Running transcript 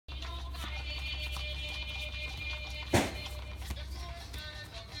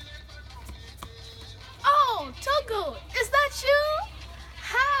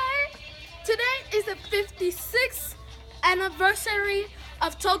56th anniversary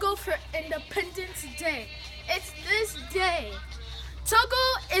of Togo for Independence Day. It's this day.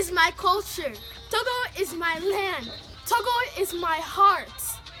 Togo is my culture. Togo is my land. Togo is my heart.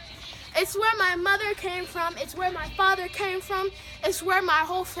 It's where my mother came from. It's where my father came from. It's where my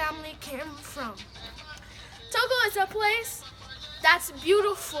whole family came from. Togo is a place that's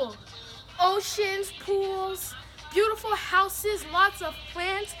beautiful. Oceans, pools, beautiful houses, lots of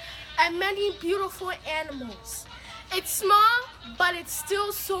plants, and many beautiful animals. It's small, but it's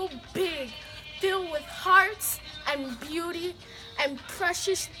still so big, filled with hearts and beauty and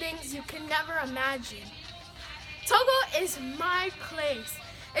precious things you can never imagine. Togo is my place.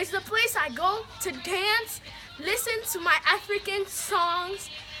 It's the place I go to dance, listen to my African songs,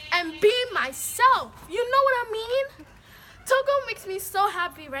 and be myself. You know what I mean? Togo makes me so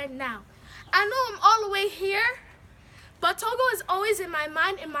happy right now. I know I'm all the way here, but Togo is always in my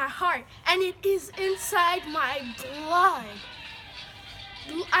mind, in my heart, and it is inside my blood.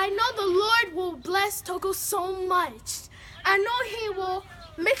 I know the Lord will bless Togo so much. I know He will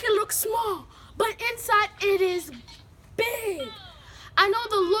make it look small, but inside it is big. I know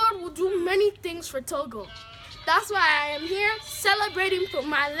the Lord will do many things for Togo. That's why I am here celebrating for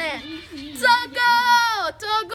my land. Togo! Togo!